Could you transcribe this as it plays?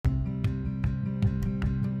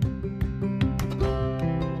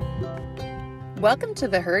Welcome to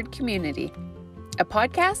the Herd Community, a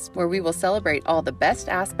podcast where we will celebrate all the best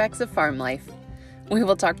aspects of farm life. We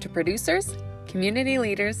will talk to producers, community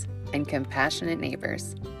leaders, and compassionate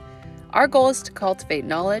neighbors. Our goal is to cultivate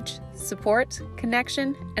knowledge, support,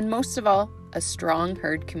 connection, and most of all, a strong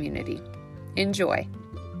herd community. Enjoy.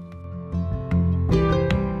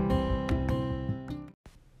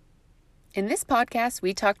 In this podcast,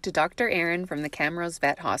 we talk to Dr. Erin from the Camrose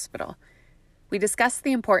Vet Hospital. We discuss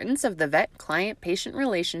the importance of the vet-client-patient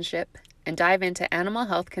relationship and dive into animal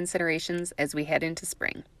health considerations as we head into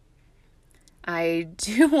spring. I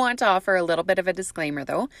do want to offer a little bit of a disclaimer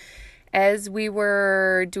though. As we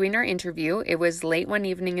were doing our interview, it was late one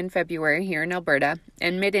evening in February here in Alberta,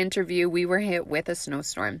 and mid-interview we were hit with a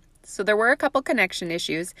snowstorm. So there were a couple connection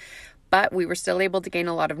issues, but we were still able to gain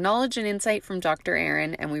a lot of knowledge and insight from Dr.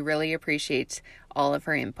 Erin, and we really appreciate all of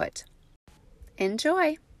her input.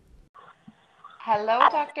 Enjoy! Hello,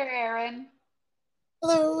 Dr. Erin.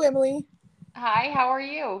 Hello, Emily. Hi, how are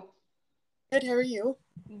you? Good, how are you?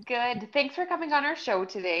 Good. Thanks for coming on our show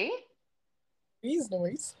today. No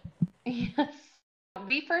worries. Yes.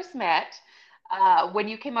 We first met when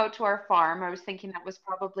you came out to our farm. I was thinking that was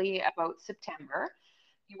probably about September.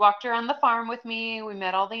 You walked around the farm with me. We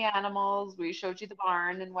met all the animals. We showed you the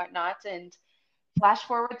barn and whatnot. And flash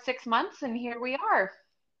forward 6 months, and here we are.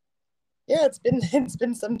 Yeah, it's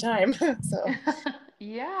been some time. So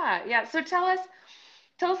yeah. So tell us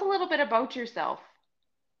a little bit about yourself.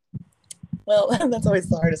 well, that's always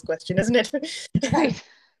the hardest question, isn't it? Right.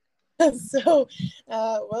 So,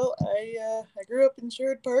 I grew up in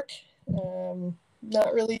Sherwood Park,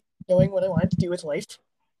 not really knowing what I wanted to do with life,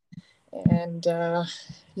 and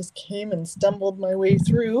just came and stumbled my way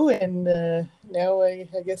through, and now I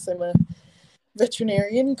guess I'm a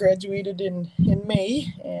veterinarian, graduated in May,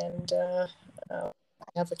 and I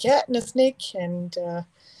have a cat and a snake, and I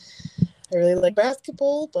really like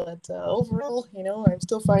basketball, but overall, I'm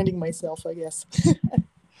still finding myself, I guess.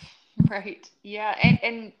 Right. Yeah.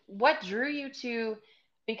 And what drew you to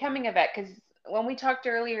becoming a vet? Because when we talked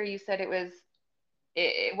earlier, you said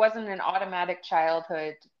it wasn't an automatic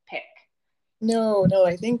childhood pick. No,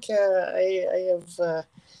 I think I have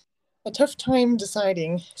a tough time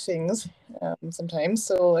deciding things sometimes,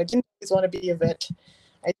 so I didn't always want to be a vet.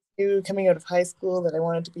 I knew coming out of high school that I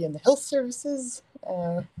wanted to be in the health services,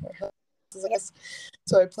 or health services, I guess.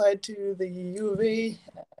 So I applied to the U of A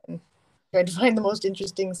and tried to find the most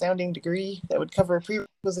interesting sounding degree that would cover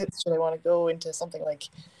prerequisites should I want to go into something like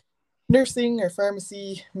nursing or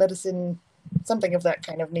pharmacy, medicine, something of that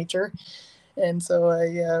kind of nature. And so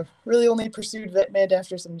I really only pursued vet med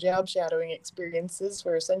after some job shadowing experiences,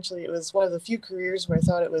 where essentially it was one of the few careers where I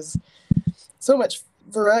thought it was so much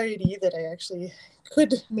variety that I actually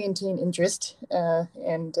could maintain interest,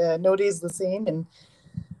 and no day's the same. And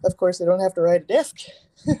of course, I don't have to ride a desk.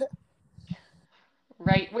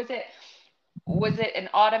 Right. Was it an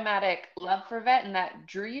automatic love for vet and that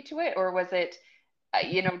drew you to it, or was it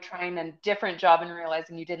trying a different job and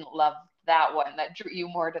realizing you didn't love that one that drew you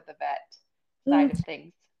more to the vet side of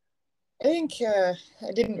things? I think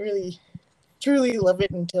I didn't really truly love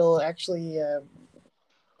it until actually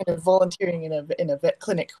kind of volunteering in a vet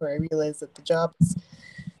clinic, where I realized that the job is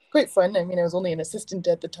quite fun. I mean, I was only an assistant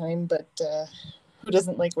at the time, but who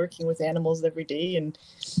doesn't like working with animals every day and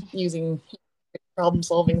using problem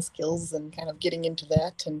solving skills and kind of getting into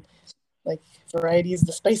that, and like variety is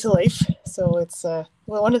the spice of life. So it's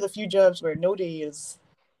one of the few jobs where no day is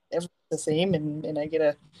ever the same, and I get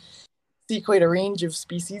to see quite a range of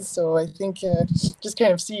species. So I think just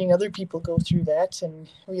kind of seeing other people go through that and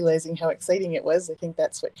realizing how exciting it was, I think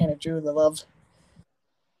that's what kind of drew the love.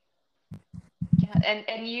 Yeah,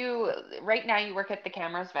 and you right now you work at the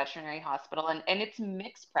Camrose Veterinary Hospital, and it's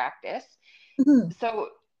mixed practice. Mm-hmm. So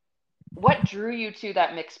what drew you to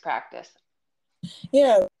that mixed practice?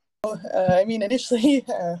 Yeah, I mean, initially,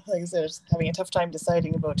 like I said, I was having a tough time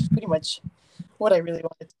deciding about pretty much what I really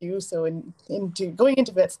wanted to do. So into going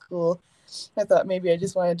into vet school, I thought maybe I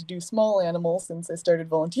just wanted to do small animal, since I started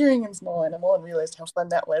volunteering in small animal and realized how fun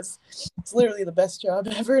that was. It's literally the best job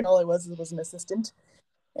ever, and all I was an assistant.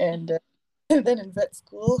 And then in vet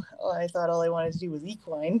school, I thought all I wanted to do was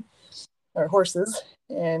equine, or horses.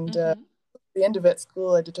 And at the end of vet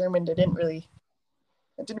school, I determined I didn't really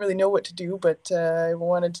know what to do, but I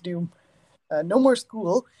wanted to do no more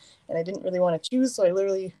school, and I didn't really want to choose. So I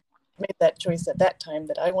literally made that choice at that time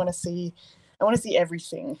that I want to see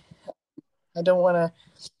everything. I don't want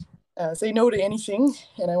to say no to anything,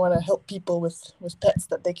 and I want to help people with pets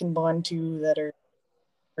that they can bond to, that are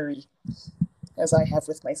furry, as I have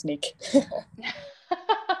with my snake.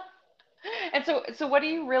 And so what do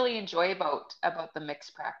you really enjoy about the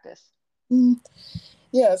mixed practice?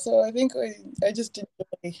 Yeah, so I think I just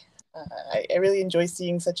enjoy, I really enjoy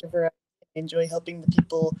seeing such a variety. I enjoy helping the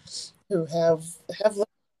people who have left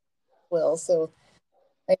well. So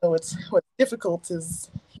I know what's difficult is,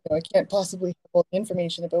 I can't possibly have all the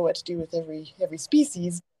information about what to do with every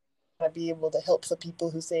species. I want to be able to help the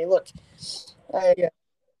people who say, look, I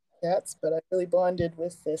cats, but I really bonded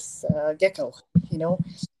with this gecko. You know,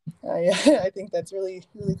 I I think that's really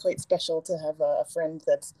quite special to have a friend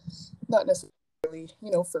that's not necessarily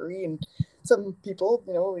furry. And some people,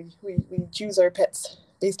 we choose our pets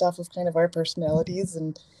based off of kind of our personalities.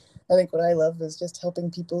 And I think what I love is just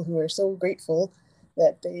helping people who are so grateful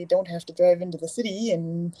that they don't have to drive into the city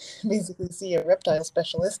and basically see a reptile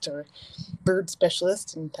specialist or bird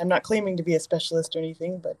specialist. And I'm not claiming to be a specialist or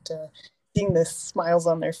anything, but seeing the smiles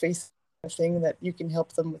on their face thing that you can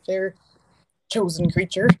help them with their chosen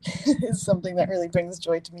creature is something that really brings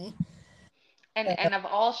joy to me. And of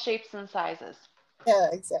all shapes and sizes. Yeah,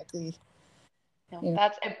 exactly. You know,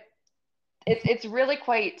 That's it's really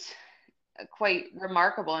quite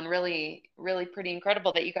remarkable and really pretty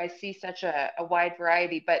incredible that you guys see such a wide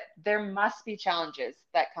variety, but there must be challenges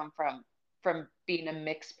that come from being a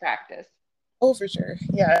mixed practice. oh, for sure.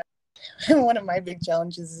 Yeah. One of my big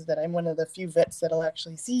challenges is that I'm one of the few vets that'll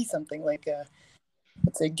actually see something like a,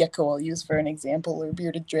 let's say, gecko, I'll use for an example, or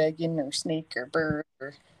bearded dragon, or snake, or bird,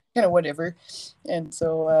 or whatever. And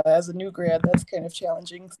so, as a new grad, that's kind of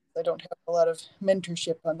challenging. I don't have a lot of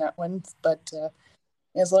mentorship on that one, but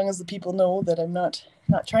as long as the people know that I'm not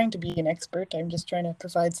trying to be an expert, I'm just trying to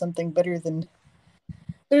provide something better than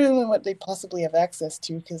what they possibly have access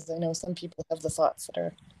to. Because I know some people have the thoughts that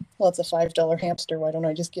are, well, it's a $5 hamster. Why don't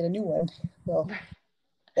I just get a new one? Well,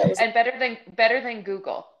 that was And better than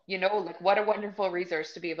Google. Like what a wonderful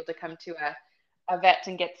resource to be able to come to a vet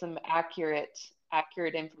and get some accurate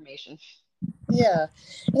information. yeah,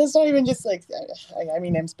 and it's not even just like I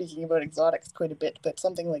mean I'm speaking about exotics quite a bit, but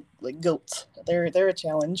something like goats, they're a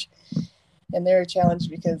challenge, and they're a challenge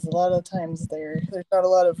because a lot of the times there's not a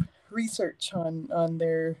lot of research on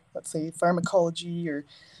their, let's say, pharmacology or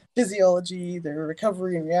physiology, their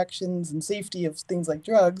recovery and reactions and safety of things like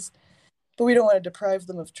drugs. But we don't want to deprive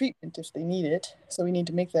them of treatment if they need it. So we need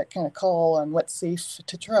to make that kind of call on what's safe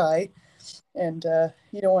to try. And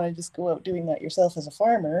you don't want to just go out doing that yourself as a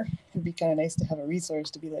farmer. It'd be kind of nice to have a resource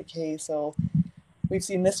to be like, hey, so we've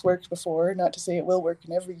seen this work before. Not to say it will work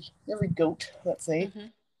in every goat, let's say, Hmm.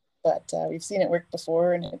 but we've seen it work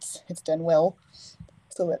before and it's done well.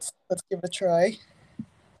 So let's give it a try.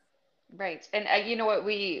 Right. And you know what,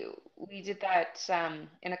 we did that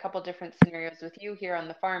in a couple different scenarios with you here on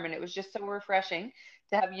the farm, and it was just so refreshing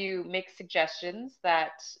to have you make suggestions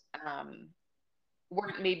that um,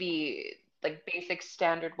 weren't maybe like basic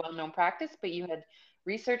standard well-known practice, but you had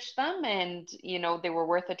researched them and they were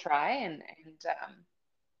worth a try, and just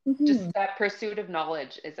Mm-hmm. that pursuit of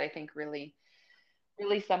knowledge is, I think, really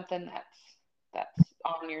something that's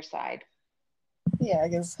on your side. Yeah,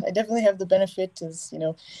 because I definitely have the benefit as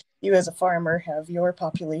you as a farmer have your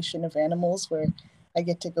population of animals where I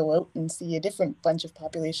get to go out and see a different bunch of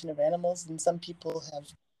population of animals, and some people have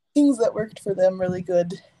things that worked for them really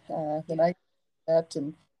good than Yeah. I that,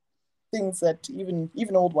 and things that even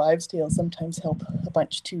old wives' tales sometimes help a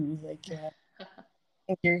bunch too. Like I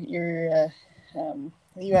think you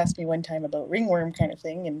asked me one time about ringworm kind of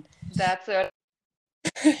thing, and That's a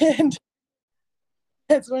and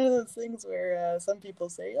it's one of those things where some people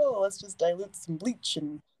say, "Oh, let's just dilute some bleach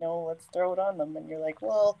and let's throw it on them," and you're like,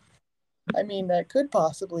 "Well, I mean, that could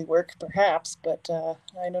possibly work, perhaps, but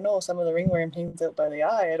I don't know. Some of the ringworm hangs out by the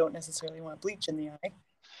eye. I don't necessarily want bleach in the eye."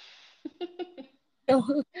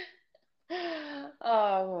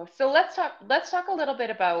 Oh, so let's talk a little bit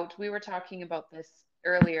about, we were talking about this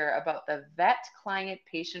earlier about the vet client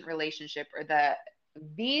patient relationship, or the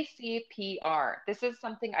VCPR. This is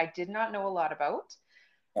something I did not know a lot about.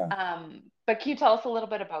 Yeah. But can you tell us a little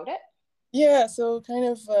bit about it? Yeah. So kind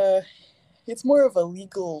of, it's more of a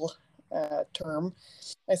legal term,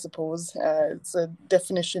 I suppose. It's a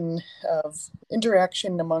definition of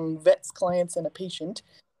interaction among vets, clients, and a patient,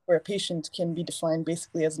 where a patient can be defined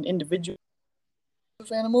basically as an individual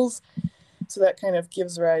of animals. So that kind of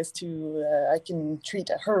gives rise to I can treat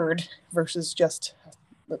a herd versus just,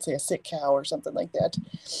 let's say, a sick cow or something like that.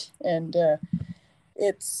 And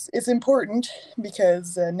it's important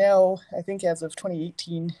because now I think as of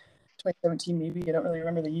 2018, 2017 maybe, I don't really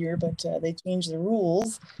remember the year, but they changed the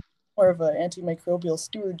rules, more of an antimicrobial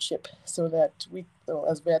stewardship, so that we, well,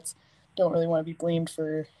 as vets, don't really want to be blamed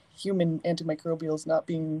for human antimicrobials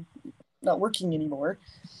not working anymore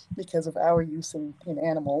because of our use in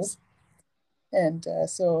animals. And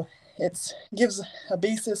so it gives a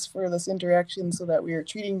basis for this interaction so that we are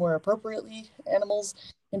treating more appropriately animals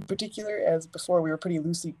in particular, as before we were pretty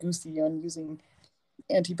loosey-goosey on using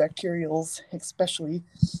antibacterials, especially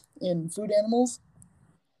in food animals.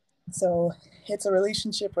 So it's a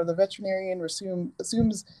relationship where the veterinarian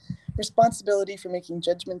assumes responsibility for making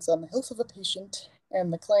judgments on the health of a patient,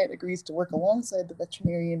 and the client agrees to work alongside the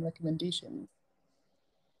veterinarian recommendations.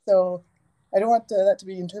 So I don't want that to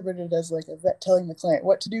be interpreted as like a vet telling the client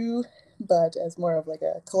what to do, but as more of like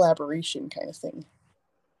a collaboration kind of thing.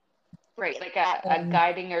 Right, like a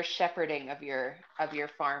guiding or shepherding of your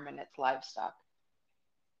farm and its livestock.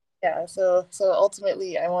 Yeah, so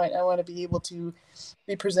ultimately I want to be able to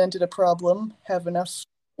be presented a problem, have enough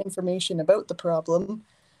information about the problem.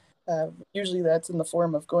 Usually that's in the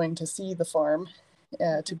form of going to see the farm,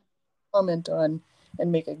 to comment on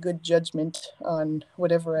and make a good judgment on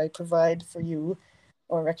whatever I provide for you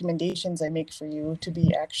or recommendations I make for you to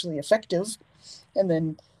be actually effective. And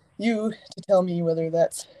then you to tell me whether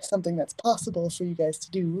that's something that's possible for you guys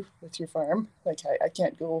to do with your farm. Like I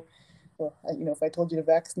can't go, well, if I told you to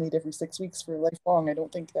vaccinate every 6 weeks for lifelong, I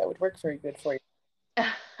don't think that would work very good for you.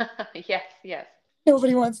 Yes, yes.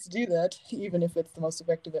 Nobody wants to do that, even if it's the most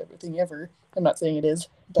effective thing ever. I'm not saying it is,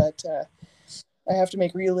 but I have to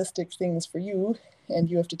make realistic things for you, and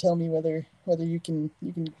you have to tell me whether you can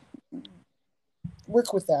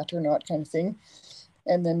work with that or not, kind of thing.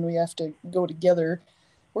 And then we have to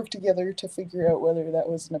work together to figure out whether that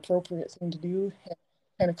was an appropriate thing to do, and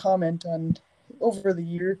kind of comment on over the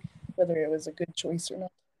year whether it was a good choice or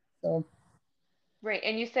not. So Right.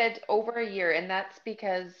 And you said over a year, and that's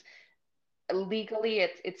because legally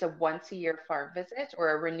it's a once a year farm visit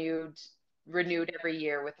or a renewed every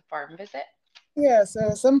year with a farm visit. yeah,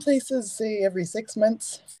 so some places say every 6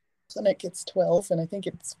 months. Clinic it's 12, and I think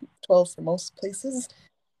it's 12 for most places.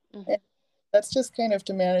 And Hmm. that's just kind of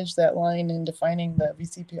to manage that line in defining the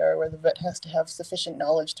VCPR, where the vet has to have sufficient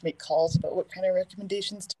knowledge to make calls about what kind of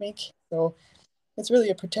recommendations to make. So it's really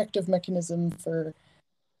a protective mechanism for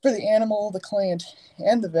the animal, the client,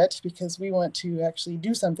 and the vet, because we want to actually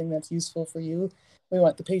do something that's useful for you. We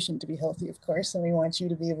want the patient to be healthy, of course, and we want you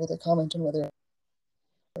to be able to comment on whether.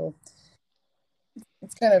 So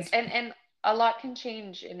it's kind Right. of. And a lot can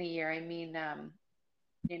change in a year. I mean,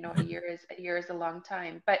 a year is a long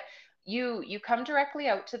time. But you come directly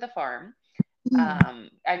out to the farm.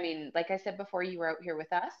 I mean, like I said before, you were out here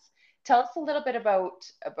with us. Tell us a little bit about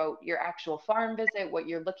your actual farm visit, what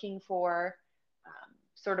you're looking for,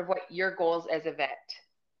 sort of what your goals as a vet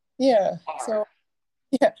Yeah. are. So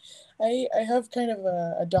yeah, I have kind of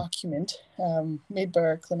a document made by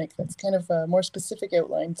our clinic that's kind of a more specific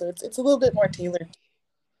outline. So it's a little bit more tailored to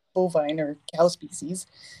bovine or cow species,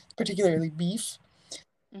 particularly beef,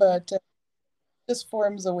 Hmm. but this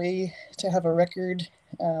forms a way to have a record.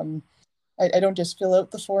 Um, I don't just fill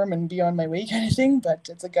out the form and be on my way kind of thing, but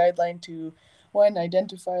it's a guideline to one,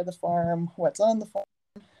 identify the farm, what's on the farm,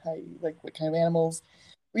 like what kind of animals,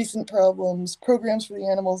 recent problems, programs for the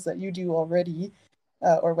animals that you do already,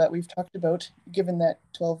 or what we've talked about, given that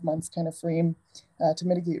 12 months kind of frame, to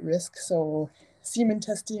mitigate risk. So semen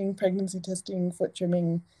testing, pregnancy testing, foot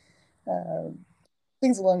trimming, uh,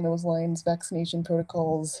 things along those lines, vaccination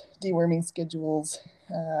protocols, deworming schedules.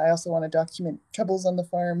 I also want to document troubles on the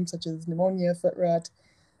farm, such as pneumonia, foot rot,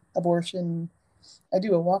 abortion. I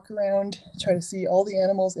do a walk around, try to see all the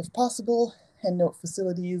animals if possible, and note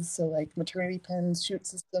facilities, so like maternity pens, chute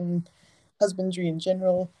system, husbandry in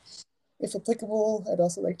general. If applicable, I'd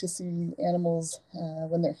also like to see animals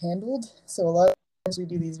when they're handled. So a lot of times we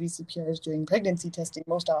do these VCPRs during pregnancy testing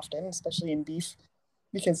most often, especially in beef,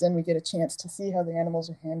 because then we get a chance to see how the animals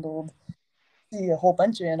are handled, see a whole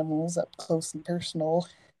bunch of animals up close and personal,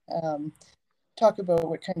 um, talk about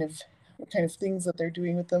what kind of things that they're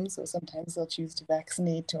doing with them. So sometimes they'll choose to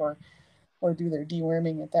vaccinate or do their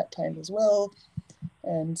deworming at that time as well,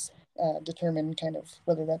 and determine kind of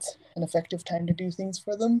whether that's an effective time to do things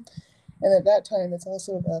for them. And at that time, it's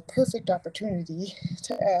also a perfect opportunity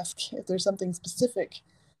to ask if there's something specific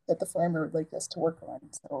that the farmer would like us to work on.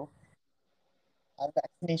 So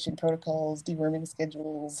vaccination protocols, deworming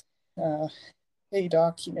schedules. Uh, hey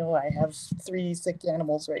doc, I have 3 sick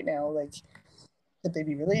animals right now. Like, could they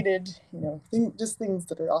be related? Just things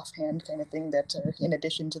that are offhand kind of thing that are in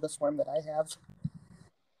addition to the form that I have.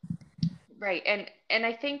 Right. And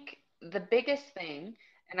I think the biggest thing,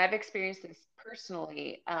 and I've experienced this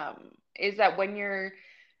personally, is that when you're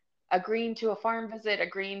agreeing to a farm visit,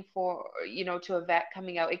 agreeing to a vet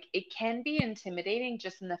coming out, it can be intimidating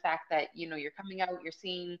just in the fact that, you're coming out, you're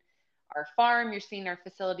seeing our farm, you're seeing our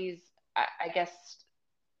facilities, I guess,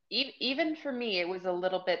 even for me, it was a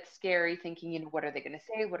little bit scary thinking, what are they going to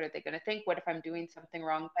say? What are they going to think? What if I'm doing something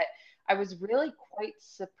wrong? But I was really quite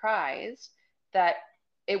surprised that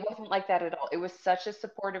it wasn't like that at all. It was such a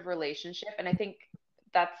supportive relationship. And I think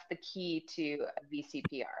that's the key to a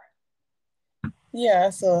VCPR. Yeah,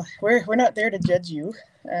 so we're not there to judge you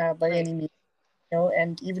by Right. any means,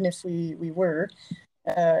 and even if we were,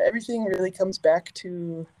 everything really comes back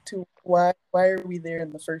to why are we there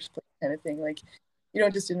in the first place, kind of thing. Like, you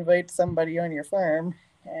don't just invite somebody on your farm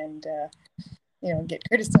and get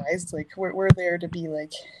criticized. Like, we're there to be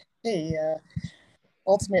like, hey,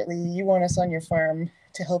 ultimately you want us on your farm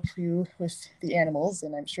to help you with the animals,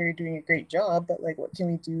 and I'm sure you're doing a great job, but like, what can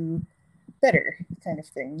we do better, kind of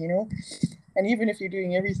thing. And even if you're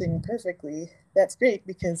doing everything perfectly, that's great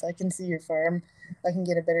because I can see your farm. I can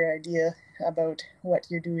get a better idea about what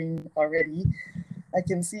you're doing already. I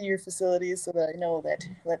can see your facilities so that I know that,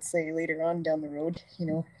 let's say later on down the road,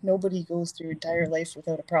 nobody goes through entire life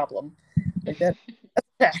without a problem. Like that's a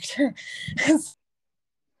fact.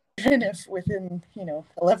 Even if within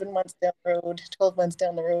 11 months down the road, 12 months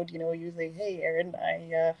down the road, you say, hey Erin,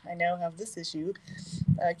 I now have this issue.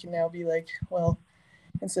 I can now be like, well,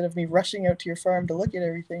 instead of me rushing out to your farm to look at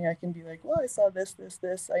everything, I can be like, well, I saw this.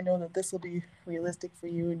 I know that this will be realistic for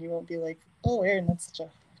you, and you won't be like, oh, Erin, that's such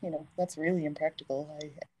a, that's really impractical.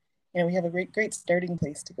 We have a great starting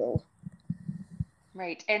place to go.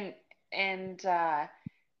 Right. And I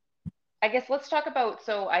guess let's talk about,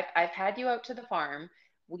 so I've had you out to the farm.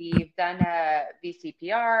 We've done a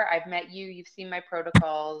VCPR. I've met you. You've seen my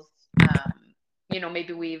protocols.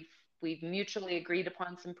 Maybe we've mutually agreed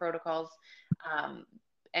upon some protocols. Um,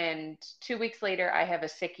 and 2 weeks later, I have a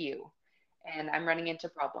sick you, and I'm running into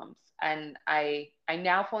problems. And I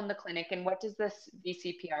now phone the clinic. And what does this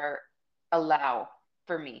VCPR allow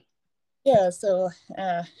for me? Yeah, so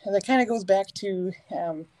that kind of goes back to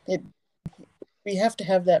it. We have to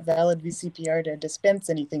have that valid VCPR to dispense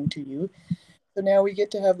anything to you. So now we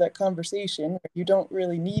get to have that conversation where you don't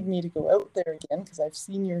really need me to go out there again because I've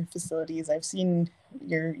seen your facilities, I've seen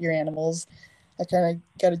your animals. I kind of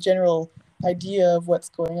got a general idea of what's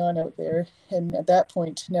going on out there. And at that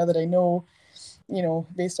point, now that I know,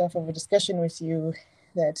 based off of a discussion with you,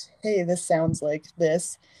 that, hey, this sounds like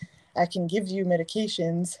this, I can give you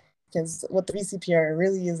medications because what the VCPR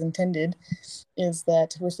really is intended is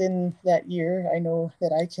that within that year, I know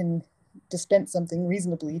that I can dispense something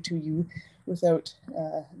reasonably to you without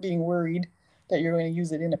being worried that you're going to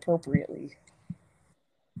use it inappropriately.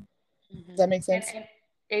 Does Hmm. that make And sense? and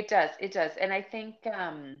it does, it does. And I think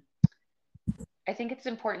it's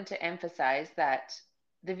important to emphasize that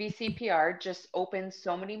the VCPR just opens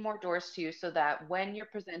so many more doors to you so that when you're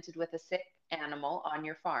presented with a sick animal on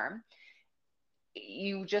your farm,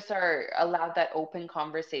 you just are allowed that open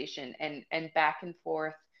conversation and back and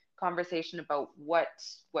forth conversation about what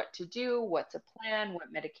to do, what's a plan,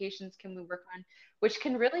 what medications can we work on, which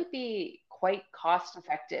can really be quite cost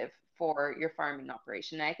effective for your farming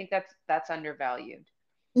operation. And I think that's undervalued.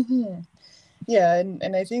 Mm-hmm. Yeah,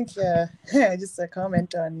 and I think just a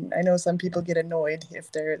comment on, I know some people get annoyed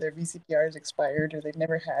if their VCPR is expired or they've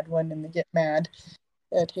never had one and they get mad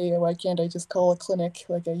at, hey, why can't I just call a clinic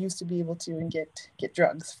like I used to be able to and get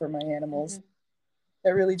drugs for my animals? Hmm.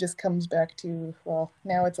 That really just comes back to, well,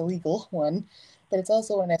 now it's a legal one, but it's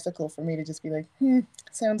also unethical for me to just be like,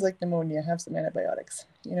 sounds like pneumonia, have some antibiotics.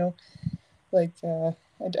 Like,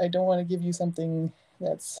 I don't want to give you something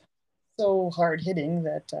that's so hard hitting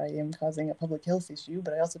that I am causing a public health issue,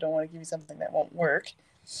 but I also don't want to give you something that won't work.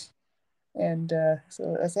 And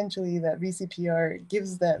so essentially, that VCPR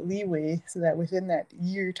gives that leeway so that within that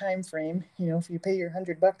year time frame, if you pay your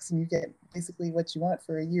 $100 and you get basically what you want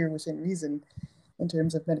for a year within reason in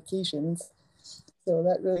terms of medications. So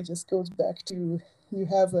that really just goes back to, you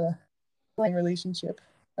have a relationship.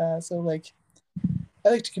 So like, I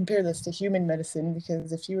like to compare this to human medicine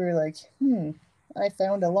because if you were like, I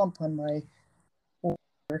found a lump on my,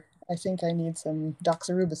 I think I need some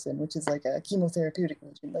doxorubicin, which is like a chemotherapeutic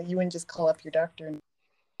agent. Like, you wouldn't just call up your doctor and,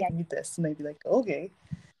 I need this, and they'd be like, okay.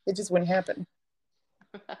 It just wouldn't happen.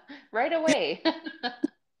 Right away.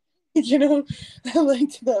 you know,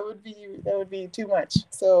 like that would be too much.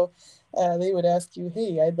 So they would ask you,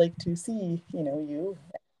 hey, I'd like to see, you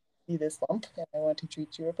see this lump, and I want to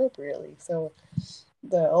treat you appropriately. So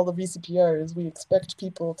all the VCPRs, we expect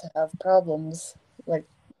people to have problems, like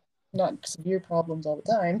not severe problems all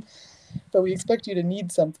the time, but we expect you to need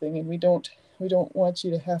something, and we don't want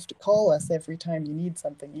you to have to call us every time you need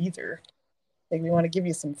something either. Like, we want to give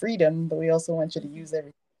you some freedom, but we also want you to Mhm. use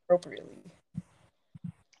everything appropriately.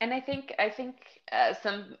 And I think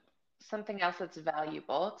something else that's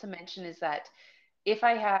valuable to mention is that if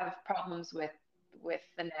I have problems with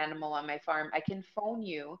an animal on my farm, I can phone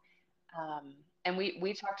you. And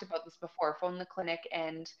we talked about this before, phone the clinic,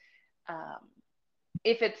 and um,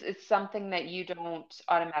 if it's something that you don't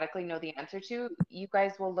automatically know the answer to, you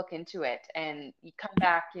guys will look into it and you come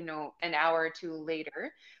back, an hour or two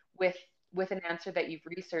later with with an answer that you've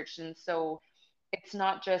researched. And so it's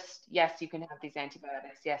not just, yes, you can have these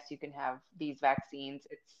antibiotics, yes, you can have these vaccines.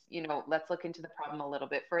 It's, let's look into the problem a little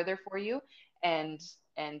bit further for you and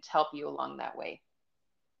and help you along that way.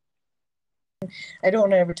 I don't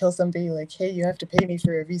want to ever tell somebody like, hey, you have to pay me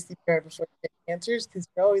for a VCPR before you get answers, because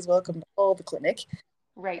you're always welcome to call the clinic.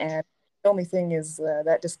 Right. And the only thing is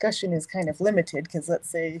that discussion is kind of limited, because let's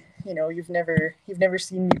say you've never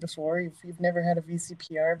seen me before, you've never had a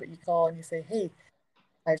VCPR, but you call and you say, hey,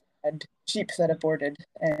 I've had sheep that aborted,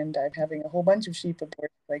 and I'm having a whole bunch of sheep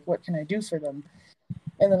aborted. Like, what can I do for them?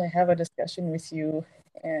 And then I have a discussion with you,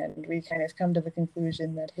 and we kind of come to the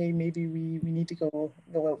conclusion that, hey, maybe we need to go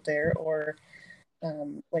out there, or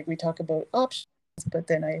like we talk about options, but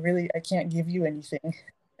then I can't give you anything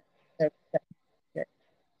that kind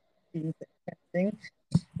of thing.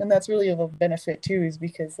 And that's really of a benefit too, is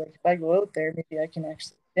because like if I go out there, maybe I can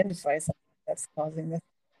actually identify something that's causing this,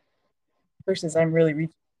 versus I'm really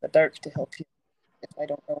reaching in the dark to help you if I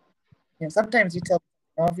don't know. Sometimes you tell me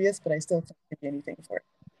something obvious, but I still can't give you anything for it.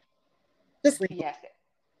 Just legal. Yes.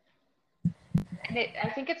 And I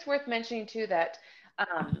think it's worth mentioning too that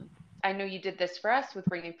I know you did this for us with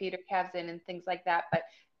bringing feeder calves in and things like that, but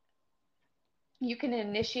you can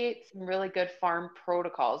initiate some really good farm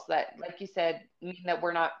protocols that, like you said, mean that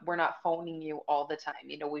we're not phoning you all the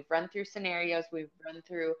time. We've run through scenarios, we've run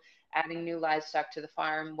through adding new livestock to the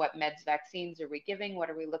farm, what meds, vaccines are we giving, what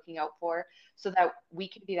are we looking out for, so that we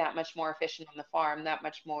can be that much more efficient on the farm, that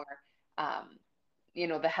much more, um,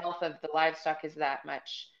 the health of the livestock is that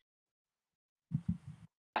much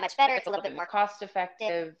better. It's a little bit more cost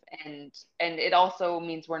effective, and it also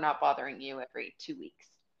means we're not bothering you every 2 weeks.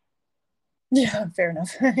 Yeah, fair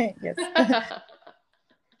enough. Yes.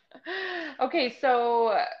 Okay,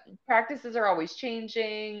 so practices are always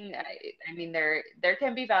changing. I mean, there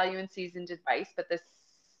can be value in seasoned advice, but this,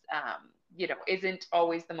 isn't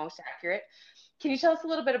always the most accurate. Can you tell us a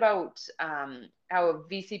little bit about how a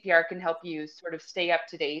VCPR can help you sort of stay up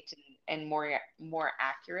to date and more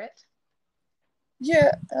accurate?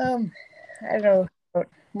 Yeah, I don't know, about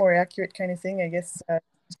more accurate kind of thing. I guess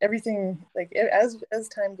everything, like as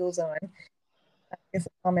time goes on, I guess a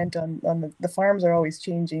comment on the farms are always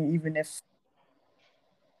changing, even if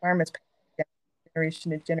farm is passed down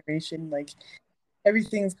generation to generation. Like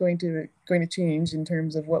everything's going to change in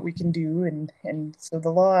terms of what we can do, and so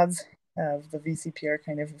the laws of the VCPR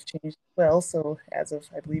kind of have changed as well. So as of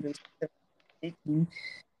I believe it was 2018,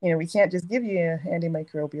 we can't just give you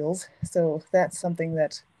antimicrobials. So that's something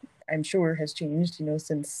that I'm sure has changed,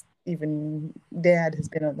 since even dad has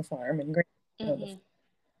been on the farm and grand on the farm. Hmm.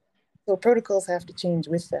 So protocols have to change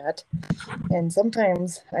with that. And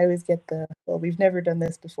sometimes I always get well, we've never done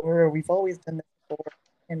this before, or we've always done this before,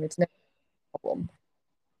 and it's never a problem.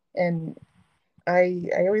 And I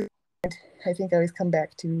always, I think I always come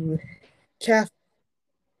back to calf.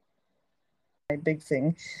 My big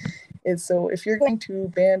thing is, so if you're going to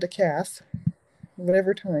ban a calf,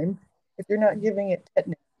 whatever time, if you're not giving it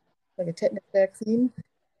tetanus, like a tetanus vaccine,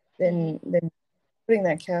 Hmm. then putting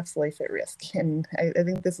that calf's life at risk. And I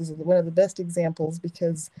think this is one of the best examples,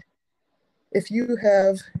 because if you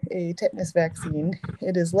have a tetanus vaccine,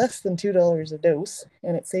 it is less than $2 a dose,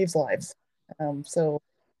 and it saves lives. So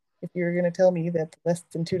if you're going to tell me that less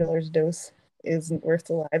than $2 a dose isn't worth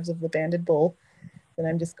the lives of the banded bull, then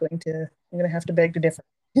I'm going to have to beg to differ.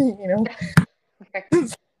 Okay.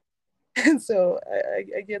 So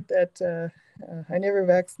I get that I never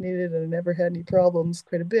vaccinated and I never had any problems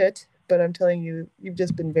quite a bit, but I'm telling you, you've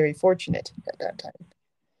just been very fortunate at that time.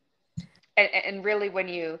 And really, when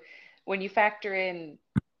you factor in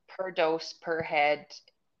per dose per head,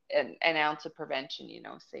 an ounce of prevention,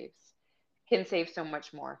 saves can save so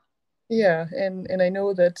much more. Yeah, and I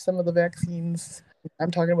know that some of the vaccines,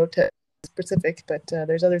 I'm talking about specific, but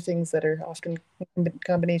there's other things that are often in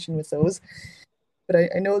combination with those.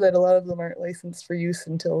 But I know that a lot of them aren't licensed for use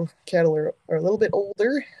until cattle are a little bit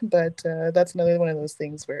older. But that's another one of those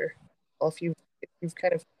things where, well, if you've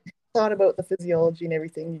kind of thought about the physiology and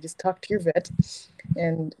everything, you just talk to your vet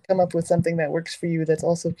and come up with something that works for you that's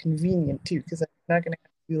also convenient too. Because I'm not going to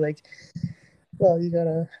have to be like, well, you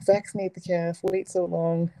gotta vaccinate the calf, wait so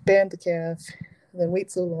long, ban the calf, then wait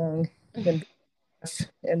so long, then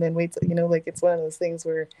and then wait. Like it's one of those things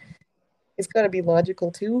where it's got to be logical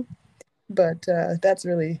too. But that's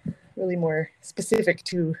really really more specific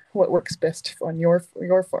to what works best on your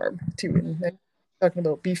farm too. And I'm talking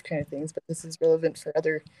about beef kind of things, but this is relevant for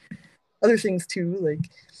other things too. Like,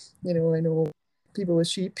 I know people with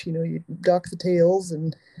sheep, you dock the tails,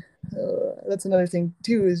 and that's another thing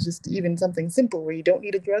too. Is just even something simple where you don't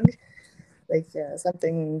need a drug, like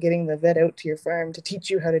something getting the vet out to your farm to teach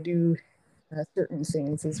you how to do certain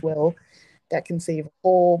things as well. That can save a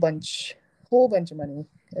whole bunch of money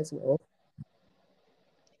as well.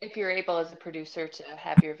 If you're able as a producer to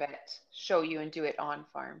have your vet show you and do it on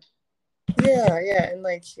farm. Yeah, and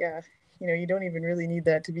you don't even really need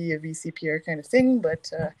that to be a VCPR kind of thing,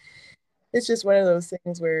 but it's just one of those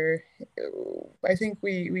things where I think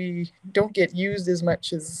we don't get used as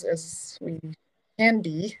much as we can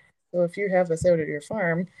be. So if you have us out at your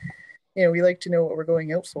farm, we like to know what we're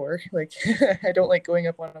going out for. Like, I don't like going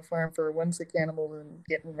up on a farm for one sick animal and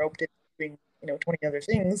getting roped into doing 20 other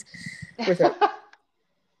things without.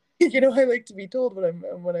 I like to be told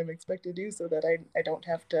what I'm expected to do, so that I don't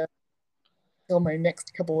have to tell my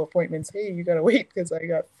next couple appointments, hey, you gotta wait because I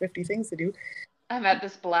got 50 things to do. I'm at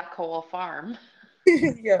this black hole farm.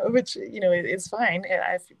 Yeah, which it's fine.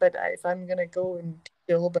 But if I'm gonna go and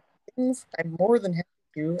teach a whole bunch of things, I'm more than happy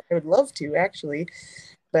to. I would love to actually,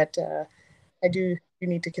 but I do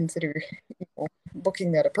need to consider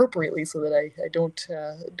booking that appropriately so that I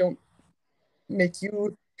don't make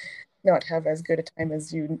you not have as good a time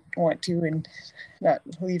as you want to, and not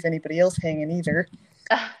leave anybody else hanging either.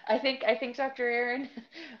 I think Dr. Erin,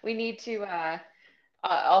 we need to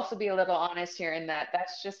also be a little honest here in that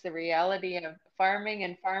that's just the reality of farming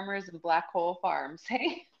and farmers and black hole farms.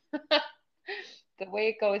 Hey, the way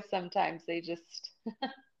it goes sometimes, they just.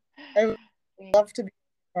 I would love to be on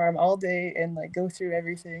the farm all day and like go through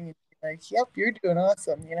everything and be like, "Yep, you're doing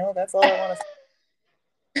awesome." That's all I want to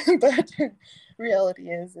but reality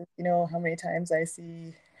is, how many times I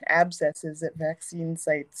see abscesses at vaccine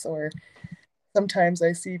sites, or sometimes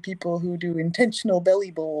I see people who do intentional belly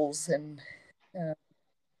bowls, and uh,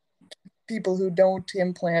 people who don't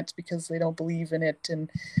implant because they don't believe in it, and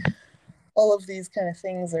all of these kind of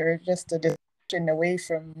things are just a distraction away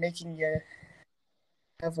from making you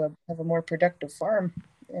have a more productive farm.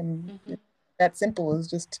 And Mhm. that simple is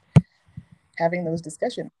just having those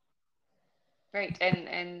discussions. Right,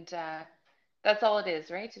 and that's all it is,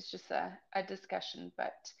 right? It's just a discussion.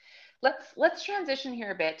 But let's transition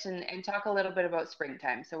here a bit and talk a little bit about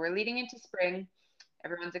springtime. So we're leading into spring.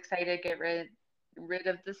 Everyone's excited to get rid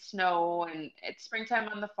of the snow, and it's springtime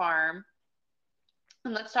on the farm.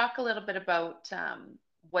 And let's talk a little bit about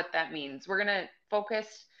what that means. We're going to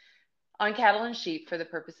focus on cattle and sheep for the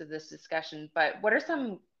purpose of this discussion, but what are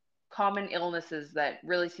some common illnesses that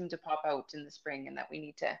really seem to pop out in the spring and that we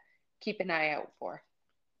need to keep an eye out for?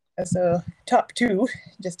 So top two,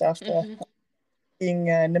 just off the Hmm. being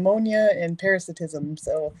pneumonia and parasitism.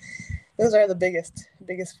 So those are the biggest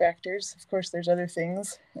factors. Of course, there's other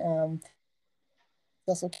things.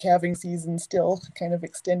 Also calving season still kind of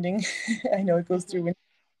extending. I know it goes through Hmm.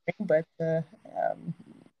 winter, but um,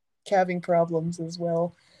 calving problems as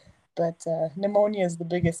well. But pneumonia is the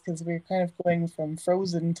biggest because we're kind of going from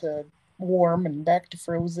frozen to warm and back to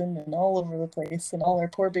frozen and all over the place, and all our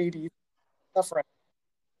poor babies suffering.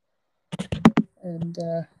 And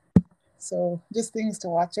so just things to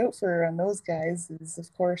watch out for on those guys is,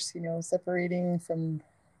 of course, separating from,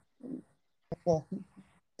 well,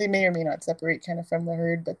 they may or may not separate kind of from the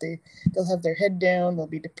herd, but they'll have their head down, they'll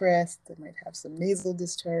be depressed, they might have some nasal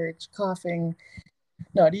discharge, coughing,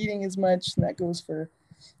 not eating as much, and that goes for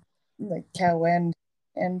like cow and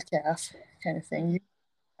calf kind of thing. You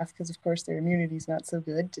Hmm. because of course their immunity is not so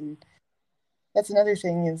good, and that's another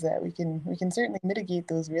thing is that we can certainly mitigate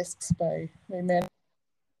those risks by managing.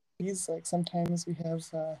 Like sometimes we have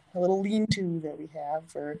a little lean-to that we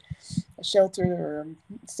have, or a shelter or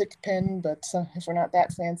a sick pen, but if we're not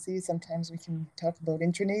that fancy, sometimes we can talk about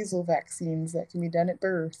intranasal vaccines that can be done at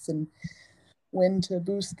birth, and when to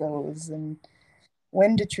boost those, and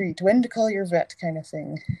when to treat, when to call your vet kind of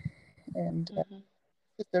thing. And Hmm.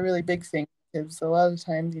 it's a really big thing because a lot of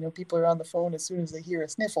times, people are on the phone as soon as they hear a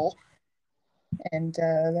sniffle, and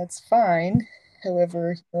that's fine.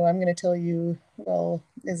 However, I'm going to tell you, well,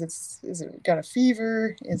 is it got a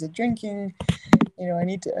fever? Is it drinking?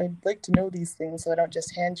 I'd like to know these things so I don't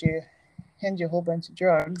just hand you a whole bunch of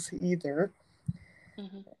drugs either.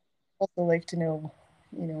 Hmm. Also like to know,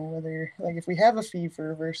 whether, like, if we have a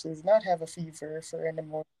fever versus not have a fever for a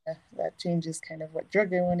pneumonia, that changes kind of what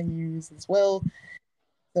drug I want to use as well.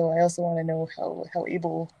 So I also want to know how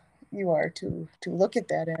able you are to look at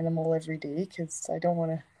that animal every day, because I don't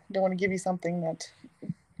want to give you something that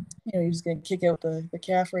you're just going to kick out the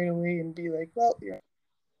calf right away and be like, well,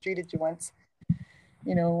 treated you once,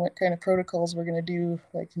 what kind of protocols we're going to do,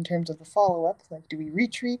 like in terms of the follow-up, like do we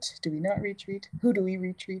retreat, do we not retreat, who do we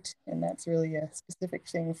retreat? And that's really a specific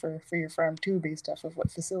thing for your farm too, based off of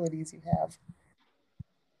what facilities you have.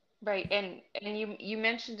 Right. And you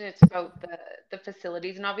mentioned it's about the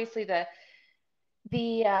facilities, and obviously the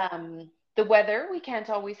weather, we can't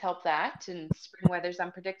always help that, and spring weather's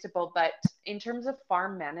unpredictable, but in terms of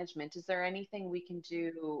farm management, is there anything we can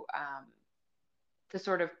do to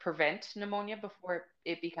sort of prevent pneumonia before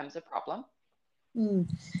it becomes a problem? Mm.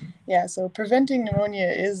 Yeah, so preventing pneumonia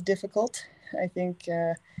is difficult. I think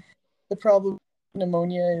the problem with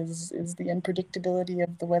pneumonia is the unpredictability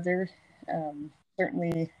of the weather.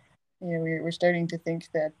 Certainly, we're starting to think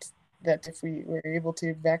that if we were able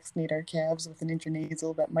to vaccinate our calves with an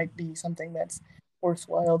intranasal, that might be something that's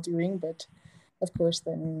worthwhile doing. But of course,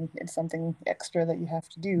 then it's something extra that you have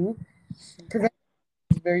to do. Mhm. Prevention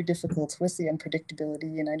is very difficult with the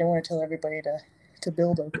unpredictability, and I don't want to tell everybody to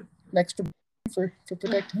build an extra for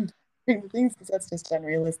protecting things, because that's just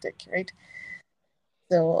unrealistic, right?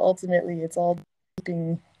 So ultimately, it's all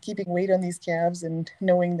keeping weight on these calves, and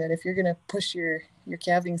knowing that if you're going to push your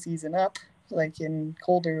calving season up, like in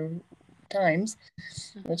colder times,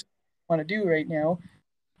 which Mhm. I want to do right now,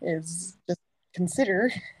 is just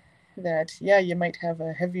consider that, yeah, you might have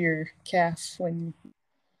a heavier calf when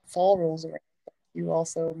fall rolls around. You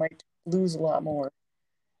also might lose a lot more.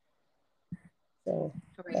 So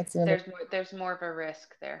Right. that's another. There's more of a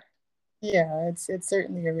risk there. Yeah, it's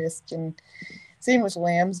certainly a risk, and same with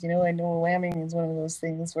lambs. I know lambing is one of those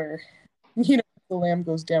things where if the lamb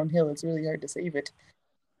goes downhill, it's really hard to save it.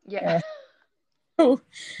 Yeah. Uh, so,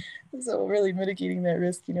 so really mitigating that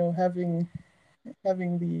risk, having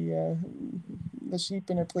the sheep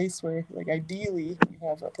in a place where, like, ideally, you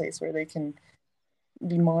have a place where they can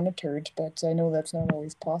be monitored, but I know that's not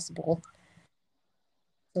always possible.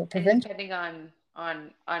 So And prevention. depending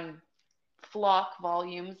on flock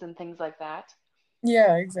volumes and things like that.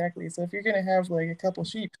 Yeah, exactly. So if you're gonna have like a couple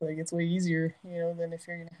sheep, like it's way easier, than if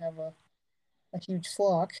you're gonna have a huge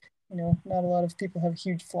flock. Not a lot of people have a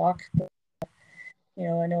huge flock, but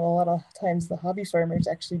I know a lot of times the hobby farmers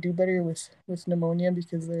actually do better with pneumonia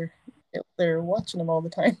because they're watching them all the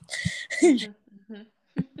time. Hmm. Hmm.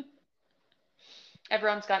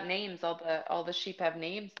 Everyone's got names. All the sheep have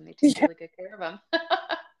names, and they take Yeah, really good care of them.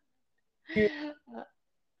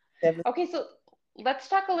 Okay, so let's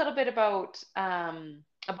talk a little bit about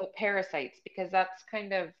parasites, because that's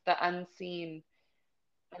kind of the unseen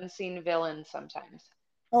villain sometimes.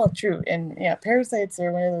 oh, true. And yeah, parasites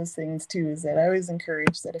are one of those things too, is that I always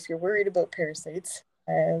encourage that if you're worried about parasites,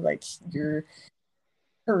 like your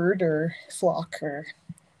herd or flock or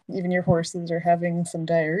even your horses are having some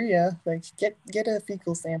diarrhea, like get a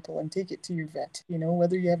fecal sample and take it to your vet.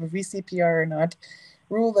 Whether you have a VCPR or not,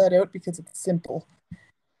 rule that out because it's simple.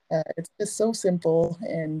 It's just so simple,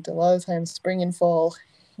 and a lot of times, spring and fall,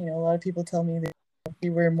 a lot of people tell me they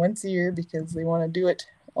deworm once a year because they want to do it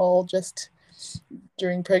all just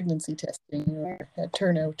during pregnancy testing or a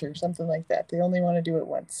turnout or something like that. They only want to do it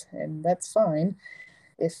once, and that's fine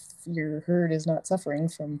if your herd is not suffering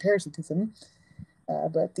from parasitism.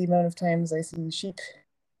 But the amount of times I see sheep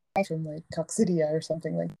from like coccidia or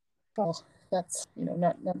something like, well, that's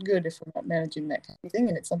not good if we're not managing that kind of thing.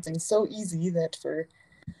 And it's something so easy that for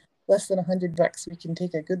less than $100, we can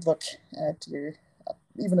take a good look at your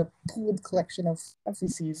even a pooled collection of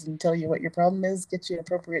feces and tell you what your problem is, get you an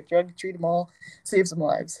appropriate drug, treat them all, save some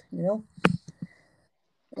lives.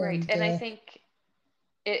 Right. And And I think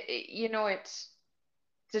it's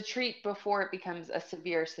to treat before it becomes a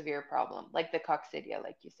severe problem, like the coccidia,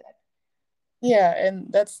 like you said. yeah, and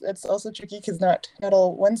that's also tricky because not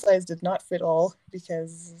all one size did not fit all.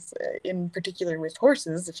 Because in particular with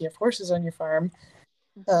horses, if you have horses on your farm,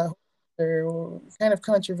 Hmm. uh, they're kind of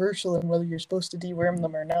controversial in whether you're supposed to deworm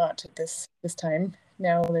them or not at this time.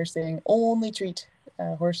 Now they're saying only treat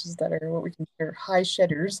horses that are what we consider high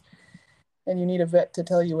shedders, and you need a vet to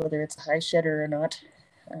tell you whether it's a high shedder or not,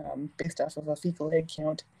 based off of a fecal egg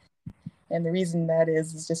count. And the reason that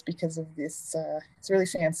is just because of this, it's really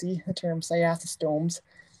fancy, the term cyathostomes,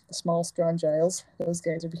 the small strongyles. Those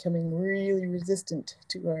guys are becoming really resistant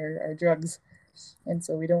to our drugs. And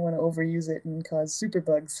so we don't want to overuse it and cause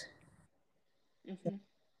superbugs. So, Hmm.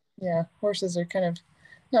 yeah, horses are kind of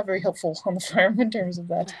not very helpful on the farm in terms of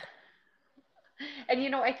that.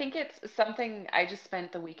 And I think it's something. I just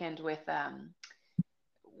spent the weekend with a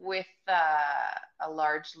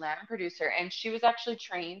large lamb producer, and she was actually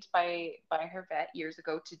trained by her vet years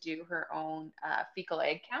ago to do her own fecal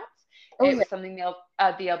egg counts. Oh, And it yeah. was something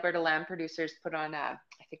the Alberta lamb producers put on. I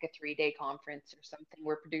think a 3-day conference or something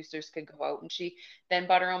where producers could go out, and she then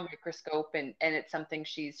bought her own microscope, and it's something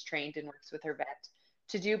she's trained and works with her vet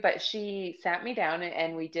to do. But she sat me down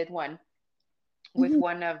and we did one with Mhm.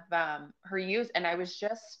 one of her ewes, and I was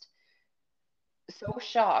just so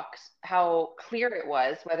shocked how clear it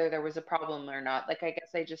was whether there was a problem or not. Like, I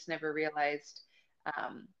guess I just never realized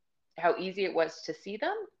um, how easy it was to see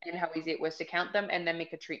them and how easy it was to count them and then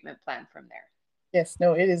make a treatment plan from there. Yes,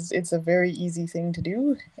 no, it is. It's a very easy thing to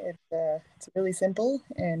do. It's really simple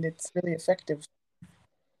and it's really effective.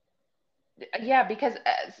 Yeah, because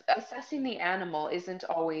assessing the animal isn't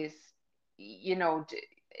always,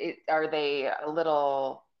 are they a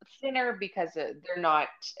little thinner because they're not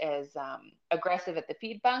as aggressive at the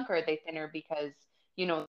feed bunk, or are they thinner because, you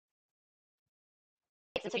know,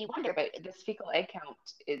 so you wonder, but this fecal egg count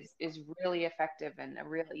is really effective and a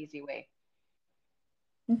real easy way.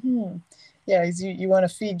 Hmm. Yeah, 'cause you want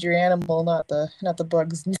to feed your animal, not the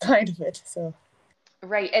bugs inside of it. So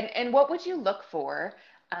Right. And what would you look for?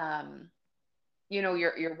 Um,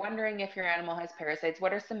 you're wondering if your animal has parasites.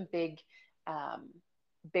 What are some um,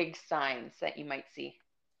 big signs that you might see?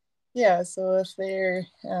 yeah, so if they're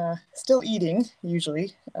still eating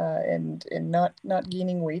usually and not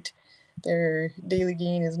gaining weight, their daily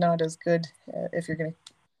gain is not as good if you're going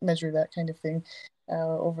to measure that kind of thing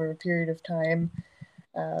over a period of time.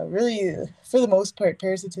 Really, for the most part,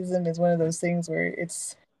 parasitism is one of those things where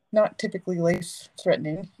it's not typically life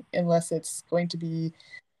threatening unless it's going to be,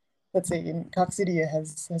 let's say, in coccidia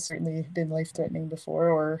has certainly been life threatening before,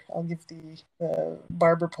 or I'll give the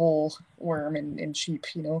barber pole worm in sheep.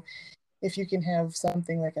 If you can have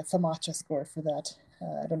something like a FAMACHA score for that.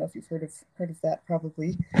 I don't know if you've heard of that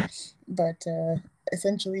probably, but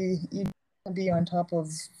essentially you be on top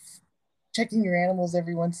of checking your animals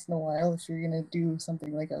every once in a while if you're going to do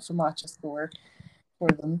something like a FAMACHA score for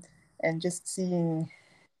them, and just seeing,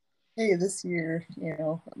 hey, this year,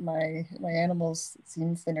 my animals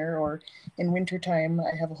seem thinner, or in wintertime,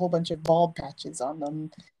 I have a whole bunch of bald patches on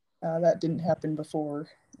them. That didn't happen before,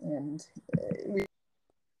 and we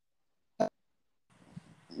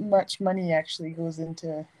much money actually goes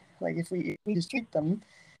into, like, if we just treat them,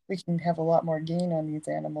 we can have a lot more gain on these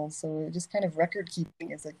animals. So just kind of record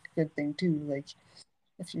keeping is a good thing too. Like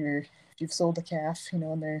if you've sold a calf,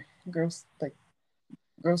 and their gross like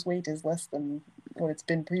gross weight is less than what it's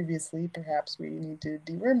been previously, perhaps we need to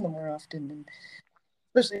deworm them more often, and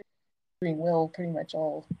especially doing well pretty much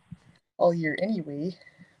all year anyway.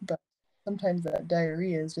 But sometimes that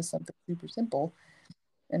diarrhea is just something super simple,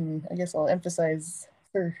 and I guess I'll emphasize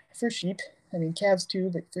for sheep. I mean calves too,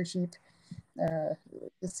 but for sheep, uh,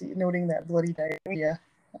 just noting that bloody diarrhea,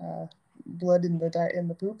 uh, blood in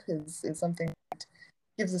the poop is something that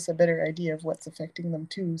gives us a better idea of what's affecting them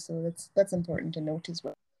too. So that's important to note as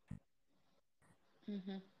well.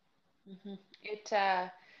 Hmm. Hmm.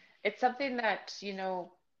 It's something that,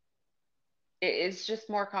 is just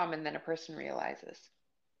more common than a person realizes.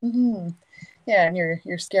 Mm-hmm. Yeah, and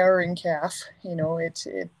you're scouring calf.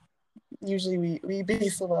 It usually we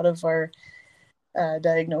base a lot of our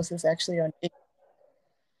diagnosis actually on age.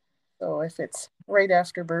 So if it's right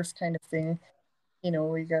after birth kind of thing,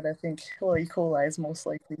 we gotta think, well, E. coli is most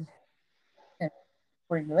likely, and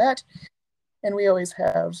according to that. And we always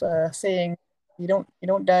have saying, you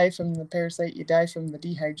don't die from the parasite, you die from the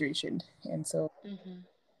dehydration. And so Hmm.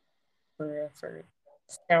 for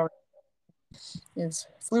scouring is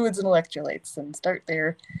fluids and electrolytes, and start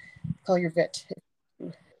there. Call your vet.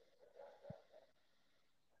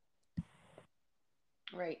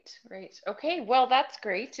 Right, right. Okay, well, that's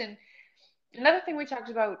great. And another thing we talked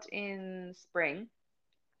about in spring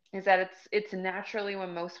is that it's naturally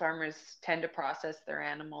when most farmers tend to process their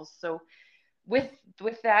animals. So with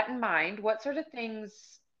with that in mind, what sort of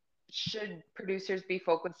things should producers be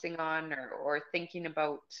focusing on or thinking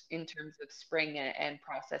about in terms of spring and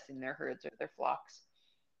processing their herds or their flocks?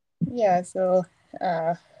 Yeah, so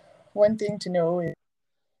uh, one thing to know is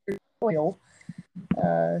oil.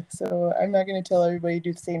 So I'm not going to tell everybody to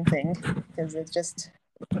do the same thing because it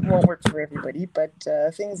won't work for everybody. But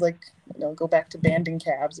things like, go back to banding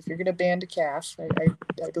calves. If you're going to band a calf,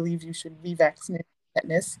 I believe you should be vaccinated for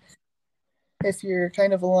tetanus. If you're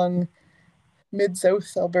kind of along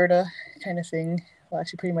mid-south Alberta kind of thing, well,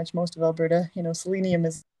 actually pretty much most of Alberta, selenium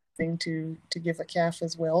is a thing to give a calf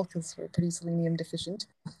as well because we're pretty selenium deficient.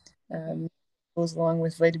 Hmm. Goes along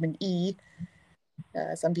with vitamin E.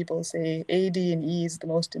 Some people say A, D, and E is the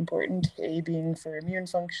most important. A being for immune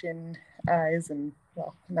function, eyes, and,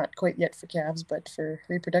 well, not quite yet for calves, but for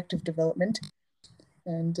reproductive development.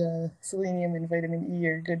 And selenium and vitamin E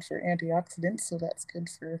are good for antioxidants, so that's good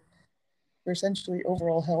for for essentially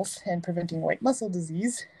overall health and preventing white muscle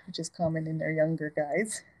disease, which is common in our younger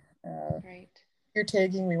guys. Right. Ear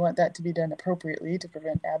tagging, we want that to be done appropriately to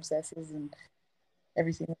prevent abscesses and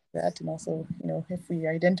everything like that. And also, if we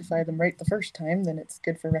identify them right the first time, then it's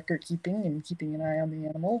good for record keeping and keeping an eye on the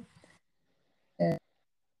animal. And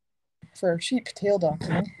for our sheep, tail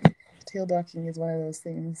docking. Tail docking is one of those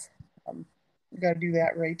things. We've got to do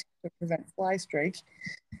that right to prevent fly strike,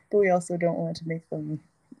 but we also don't want to make them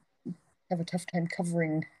have a tough time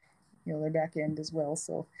covering, their back end as well.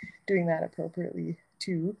 So doing that appropriately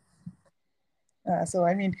too. So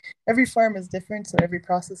I mean, every farm is different, so every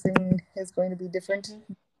processing is going to be different.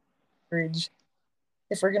 Mm-hmm.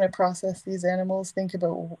 If we're going to process these animals, think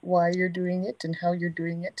about why you're doing it and how you're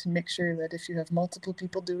doing it, and make sure that if you have multiple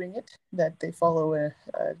people doing it, that they follow a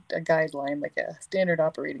guideline, like a standard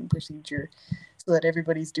operating procedure, so that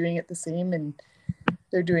everybody's doing it the same and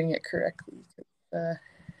they're doing it correctly.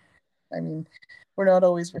 I mean, we're not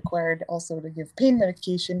always required also to give pain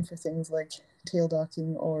medication for things like tail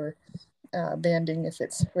docking or banding if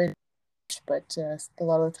it's right, but a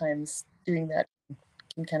lot of the times doing that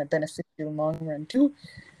can kind of benefit you in the long run too.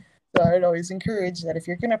 So I would always encourage that if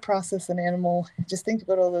you're going to process an animal, just think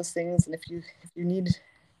about all those things, and if you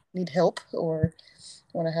need help or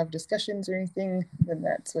want to have discussions or anything, then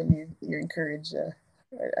that's when you encourage a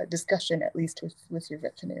discussion at least with your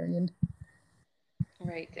veterinarian.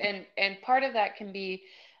 Right. And part of that can be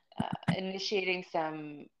initiating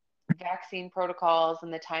some vaccine protocols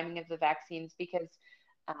and the timing of the vaccines because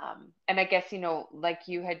and I guess, like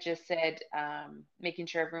you had just said, making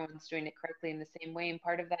sure everyone's doing it correctly in the same way. And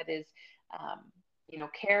part of that is,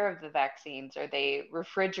 care of the vaccines. Are they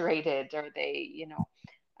refrigerated? Are they,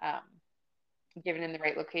 um, given in the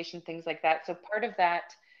right location? Things like that. So part of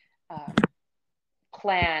that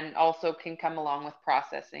plan also can come along with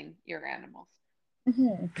processing your animals.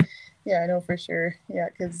 Mm-hmm. Yeah, I know for sure. Yeah,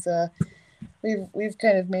 because we've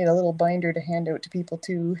kind of made a little binder to hand out to people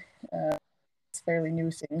too. It's a fairly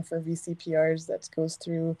new thing for VCPRs that goes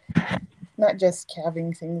through not just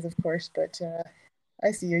calving things, of course, but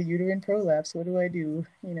I see a uterine prolapse. What do I do?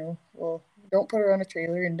 Well, don't put her on a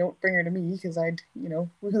trailer and don't bring her to me because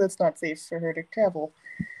that's not safe for her to travel.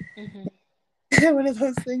 Mm-hmm. One of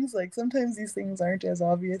those things, like sometimes these things aren't as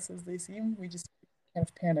obvious as they seem. We just kind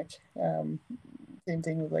of panic. Same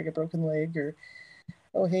thing with like a broken leg or,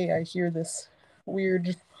 oh, hey, I hear this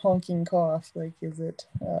weird honking cough. Like, is it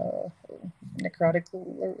necrotic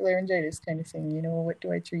laryngitis kind of thing? What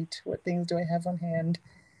do I treat? What things do I have on hand?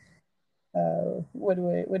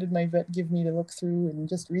 What did my vet give me to look through, and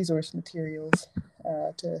just resource materials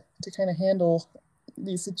to kind of handle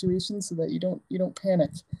these situations so that you don't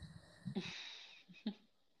panic.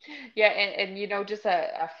 Yeah, and just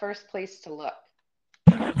a first place to look.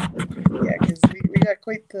 Yeah, because we got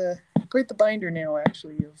quite the binder now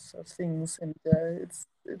actually of things, and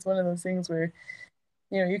it's one of those things where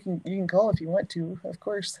you can call if you want to, of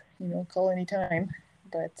course, call anytime,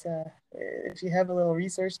 but if you have a little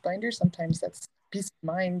resource binder, sometimes that's peace of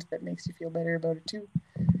mind that makes you feel better about it too.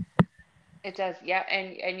 It does, yeah.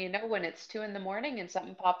 And when it's 2 in the morning and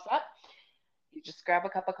something pops up, you just grab a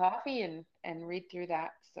cup of coffee and read through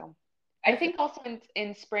that. So I Perfect. think also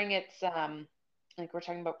in spring it's like we're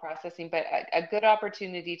talking about processing, but a good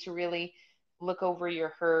opportunity to really look over your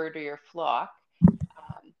herd or your flock,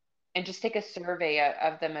 and just take a survey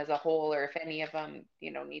of them as a whole, or if any of them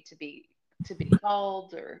need to be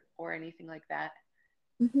culled or anything like that.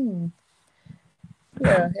 Mm-hmm.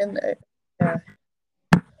 Yeah, and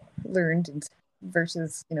learned and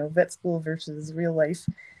versus vet school versus real life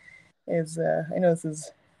is I know this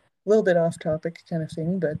is a little bit off topic kind of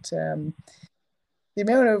thing, but the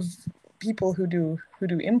amount of people who do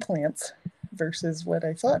implants versus what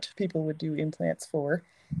I thought people would do implants for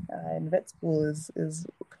in vet school is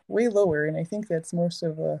way lower, and I think that's most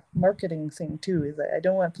of a marketing thing too. Is I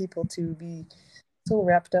don't want people to be so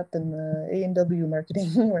wrapped up in the A&W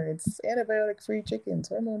marketing where it's antibiotic free chickens,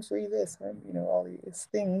 hormone free this, all these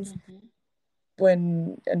things, Hmm.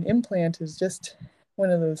 when an implant is just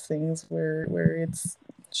one of those things where it's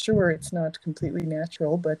sure it's not completely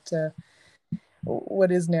natural, but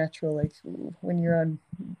what is natural, like when you're on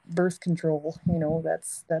birth control,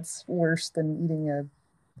 that's worse than eating a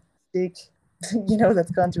steak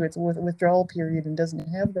that's gone through its withdrawal period and doesn't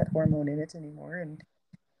have that hormone in it anymore, and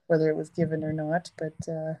whether it was given or not. But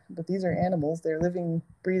these are animals, they're living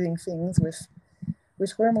breathing things with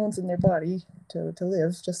hormones in their body to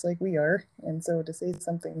live just like we are. And so to say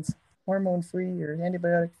something's hormone free or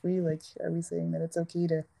antibiotic free, like, are we saying that it's okay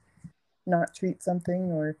to not treat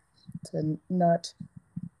something or to not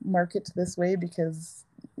market this way because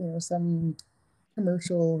some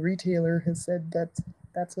commercial retailer has said that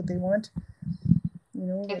that's what they want. You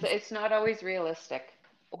know, that's It's not always realistic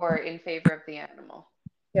or in favor of the animal.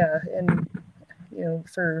 yeah, and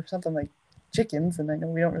for something like chickens, and I know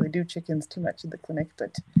we don't really do chickens too much in the clinic,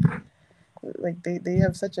 but like they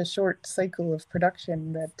have such a short cycle of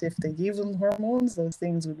production that if they gave them hormones, those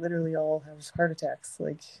things would literally all have heart attacks.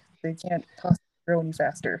 Like they can't possibly grow any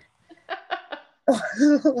faster.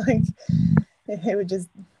 Like it would just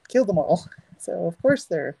kill them all. So of course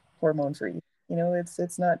they're hormone free.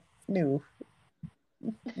 It's not new.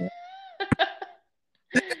 I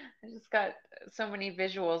just got so many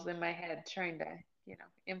visuals in my head trying to,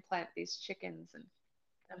 implant these chickens and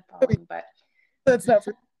them falling, but That's not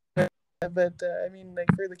for, but I mean, like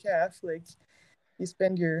for the calf, like you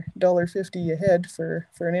spend your $1.50 a head for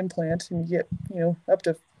an implant, and you get up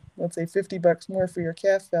to, let's say, $50 more for your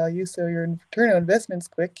calf value. So your return on investment's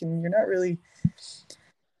quick, and you're not really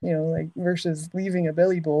like versus leaving a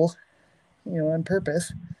belly bowl on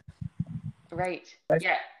purpose. right. If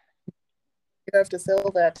Yeah. you have to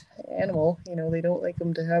sell that animal, they don't like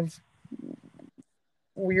them to have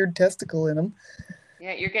weird testicle in them.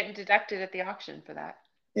 Yeah, you're getting deducted at the auction for that.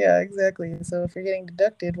 Yeah, exactly. So if you're getting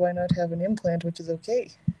deducted, why not have an implant, which is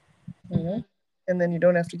okay, you know? Hmm. And then you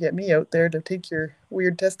don't have to get me out there to take your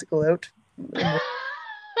weird testicle out.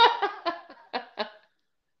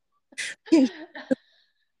 In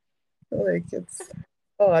like it's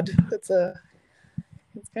odd. It's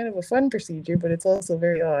kind of a fun procedure, but it's also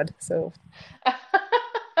very odd. So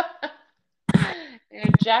You're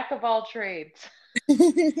a jack of all trades.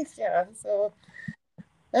 yeah, so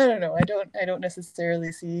I don't know. I don't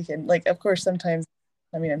necessarily see, and like of course sometimes,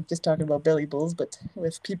 I mean I'm just talking about belly bulls, but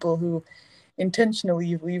with people who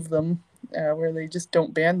intentionally leave them where they just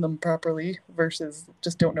don't band them properly versus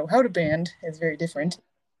just don't know how to band is very Yeah. different.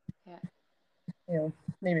 Yeah.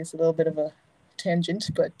 Maybe it's a little bit of a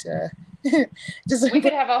tangent, but just We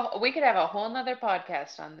could have a whole nother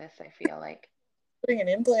podcast on this, I feel like. putting an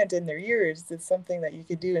implant in their ears is something that you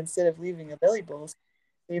could do instead of leaving a belly bowl.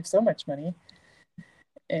 Save so much money,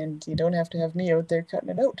 and you don't have to have me out there cutting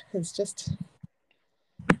it out. It's just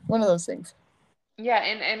one of those things. Yeah,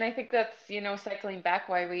 and I think that's, cycling back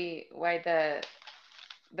why the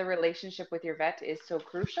relationship with your vet is so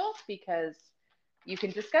crucial because you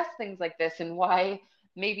can discuss things like this and why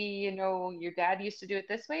maybe, your dad used to do it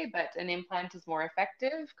this way, but an implant is more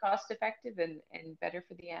effective, cost effective, and better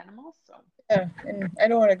for the animals. So, Yeah, and I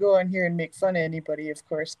don't want to go on here and make fun of anybody, of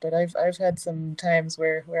course, but I've had some times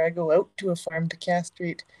where I go out to a farm to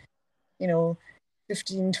castrate, you know,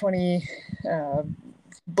 15, 20 uh,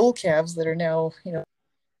 bull calves that are now,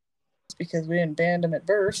 because we didn't band them at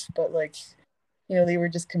birth, but like, they were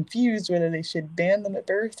just confused whether they should ban them at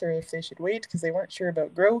birth or if they should wait because they weren't sure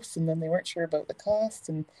about growth and then they weren't sure about the cost.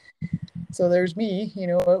 And so there's me,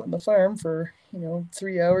 out on the farm for,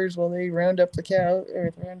 3 hours while they round up the cow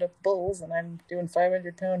or round up bulls, and I'm doing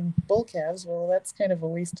 500-pound bull calves. Well, that's kind of a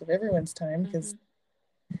waste of everyone's time because,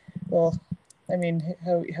 hmm. well, I mean,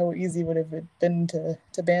 how easy would it have been to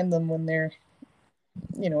ban them when they're,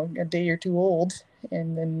 a day or two old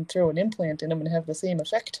and then throw an implant in them and have the same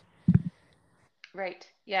effect? Right.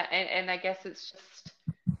 Yeah, and I guess it's just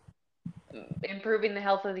improving the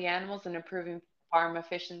health of the animals and improving farm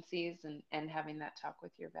efficiencies and having that talk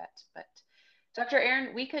with your vet. But Dr.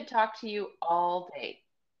 Erin, we could talk to you all day.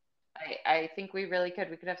 I think we really could.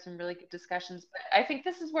 We could have some really good discussions. But I think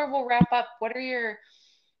this is where we'll wrap up. What are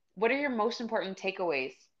your most important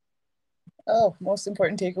takeaways? Oh, most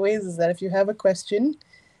important takeaways is that if you have a question,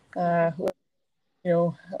 uh, Hmm. you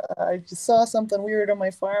know, I just saw something weird on my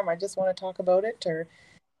farm, I just want to talk about it, or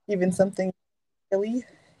even Hmm. something silly.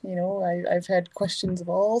 I've had questions of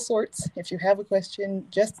all sorts. If you have a question,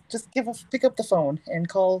 just pick up the phone and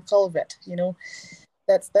call a vet.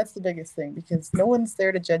 That's the biggest thing because no one's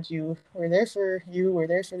there to judge you. We're there for you. We're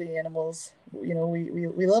there for the animals. We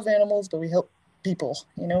love animals, but we help people.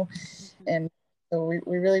 Hmm. And so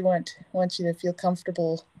we really want you to feel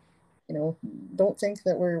comfortable. Don't think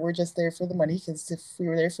that we're just there for the money, because if we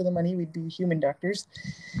were there for the money, we'd be human doctors.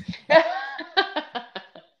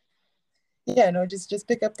 Yeah, no, just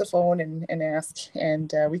pick up the phone and ask,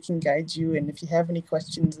 and we can guide you. And if you have any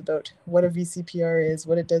questions about what a VCPR is,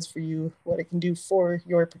 what it does for you, what it can do for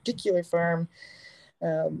your particular farm,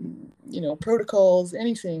 protocols,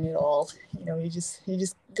 anything at all, you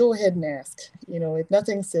just go ahead and ask. It's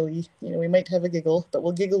nothing silly. We might have a giggle, but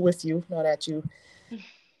we'll giggle with you, not at you,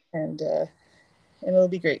 and it'll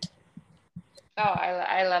be great. Oh,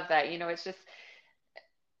 I love that. It's just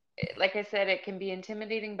like I said, it can be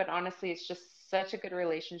intimidating, but honestly, it's just such a good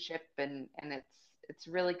relationship, and it's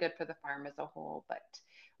really good for the farm as a whole. But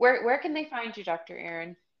Where can they find you, Dr.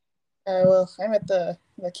 Erin? Well, I'm at the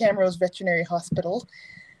Camrose Veterinary Hospital,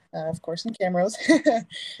 of course, in Camrose,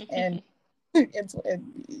 and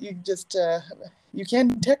you just you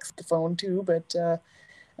can text the phone too, but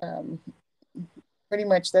um, pretty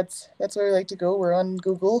much that's where I like to go. We're on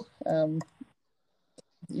Google,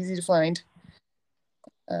 easy to find.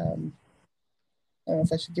 Um, I don't know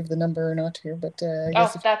if I should give the number or not here, but I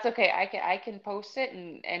guess Oh, if that's okay. I can post it,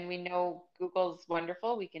 and we know Google's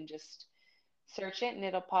wonderful. We can just search it and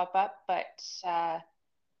it'll pop up. But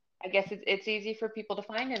I guess it's easy for people to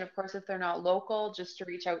find, and of course, if they're not local, just to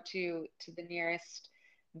reach out to the nearest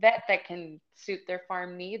vet that can suit their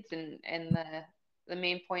farm needs. And the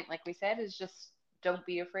main point, like we said, is just don't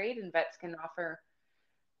be afraid, and vets can offer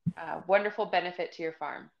wonderful benefit to your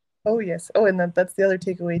farm. oh yes, oh, and that's the other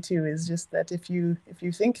takeaway too is just that if you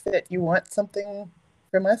think that you want something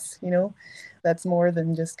from us, that's more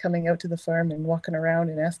than just coming out to the farm and walking around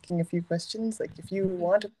and asking a few questions. Like if you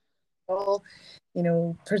want Hmm. a call,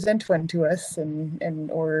 present one to us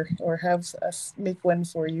and or have us make one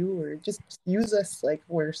for you, or just use us like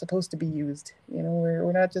we're supposed to be used.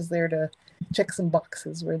 We're not just there to check some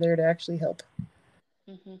boxes. We're there to actually help.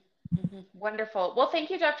 Hmm. Wonderful. Well,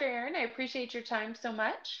 thank you, Dr. Aaron. I appreciate your time so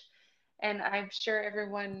much. And I'm sure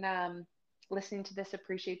everyone listening to this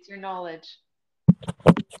appreciates your knowledge.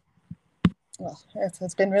 Well,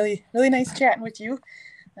 it's been really really nice chatting with you.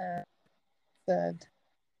 Uh, uh,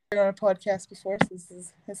 on a podcast before, so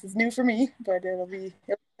this is new for me, but it'll be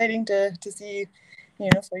exciting to see,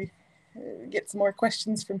 if I get some more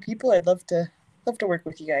questions from people. I'd love to work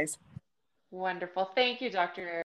with you guys. Wonderful. Thank you, Dr. Aaron.